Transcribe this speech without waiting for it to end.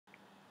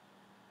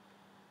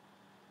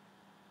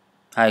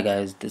Hi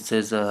guys, this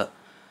is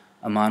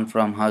Aman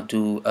from How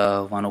to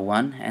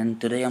 101,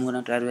 and today I'm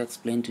gonna try to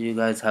explain to you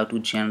guys how to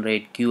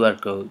generate QR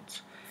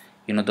codes.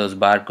 You know those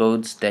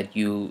barcodes that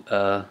you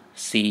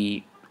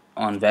see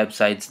on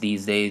websites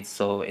these days.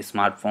 So a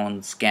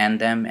smartphone scan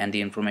them, and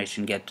the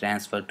information get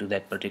transferred to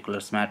that particular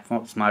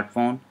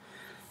smartphone.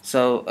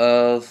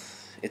 So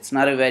it's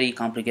not a very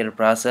complicated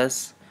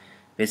process.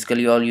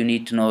 Basically, all you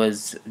need to know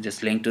is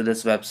just link to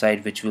this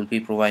website, which will be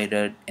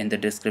provided in the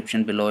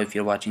description below if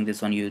you're watching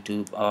this on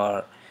YouTube,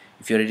 or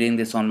if you're reading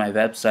this on my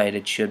website,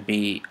 it should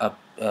be up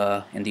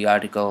in the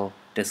article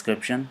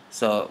description.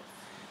 So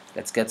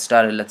let's get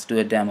started. Let's do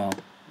a demo.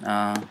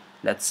 uh,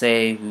 let's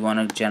say we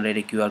want to generate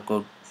a QR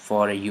code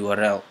for a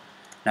URL.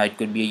 Now it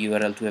could be a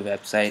URL to a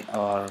website,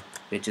 or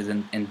which is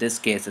in this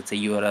case it's a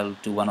URL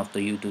to one of the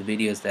YouTube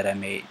videos that I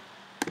made.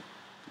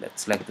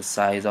 Let's select the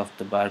size of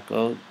the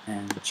barcode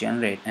and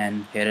generate,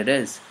 and here it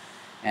is.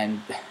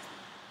 And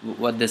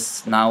what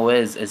this now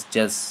is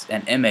just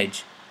an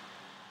image.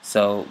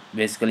 So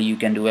basically you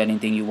can do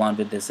anything you want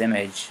with this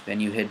image. When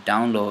you hit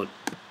download,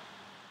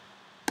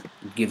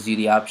 it gives you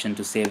the option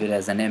to save it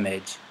as an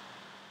image,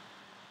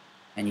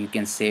 and you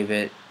can save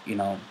it,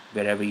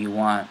 wherever you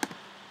want.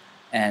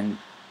 And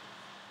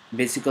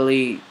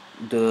basically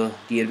the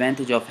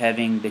advantage of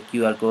having the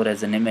QR code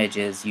as an image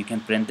is you can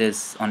print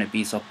this on a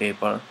piece of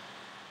paper.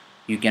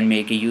 You can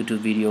make a YouTube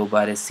video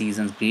about a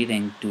season's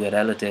greeting to a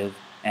relative,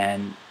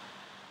 and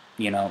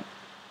you know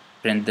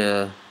print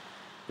the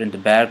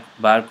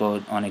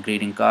barcode on a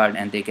greeting card,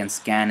 and they can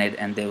scan it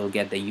and they will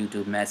get the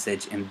YouTube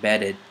message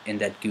embedded in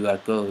that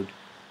QR code.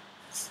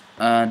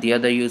 The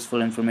other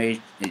useful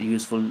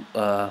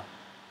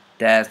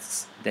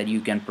tasks that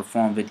you can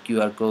perform with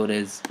QR code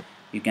is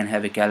you can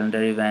have a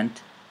calendar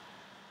event.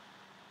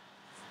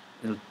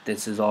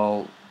 This is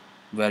all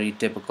very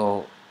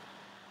typical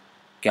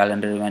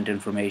calendar event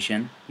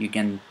information. You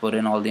can put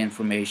in all the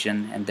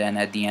information and then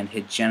at the end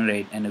hit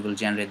generate, and it will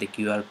generate the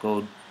QR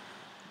code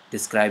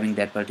describing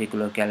that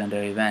particular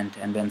calendar event.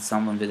 And when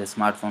someone with a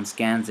smartphone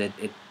scans it,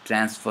 it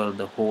transfers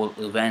the whole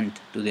event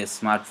to their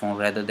smartphone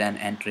rather than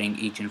entering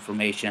each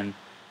information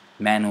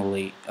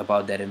manually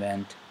about that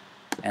event.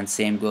 And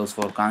same goes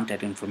for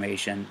contact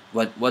information.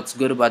 What's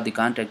good about the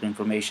contact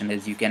information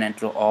is you can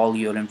enter all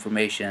your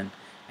information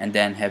and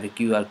then have a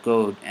QR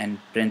code and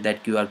print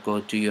that QR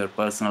code to your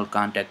personal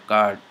contact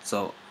card.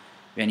 So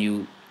when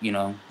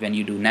when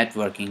you do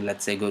networking,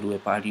 let's say go to a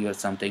party or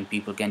something,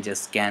 people can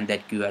just scan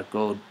that QR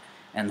code,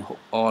 and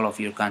all of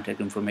your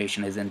contact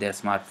information is in their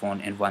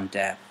smartphone in one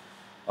tap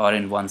or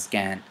in one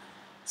scan.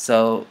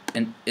 So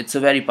it's a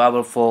very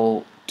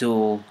powerful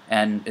tool,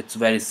 and it's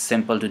very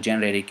simple to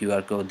generate a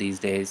QR code these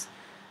days.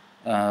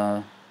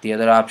 The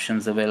other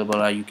options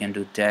available are you can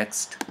do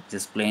text,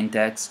 just plain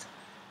text.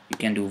 You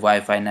can do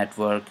Wi-Fi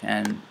network,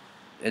 and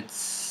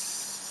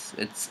it's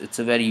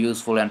a very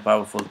useful and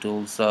powerful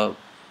tool. So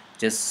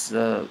just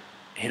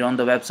hit on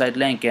the website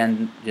link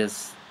and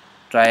just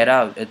try it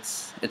out.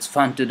 It's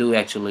fun to do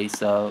actually.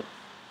 So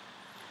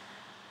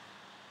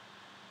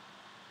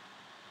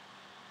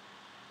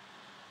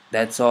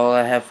that's all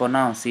I have for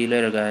now. See you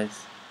later,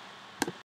 guys.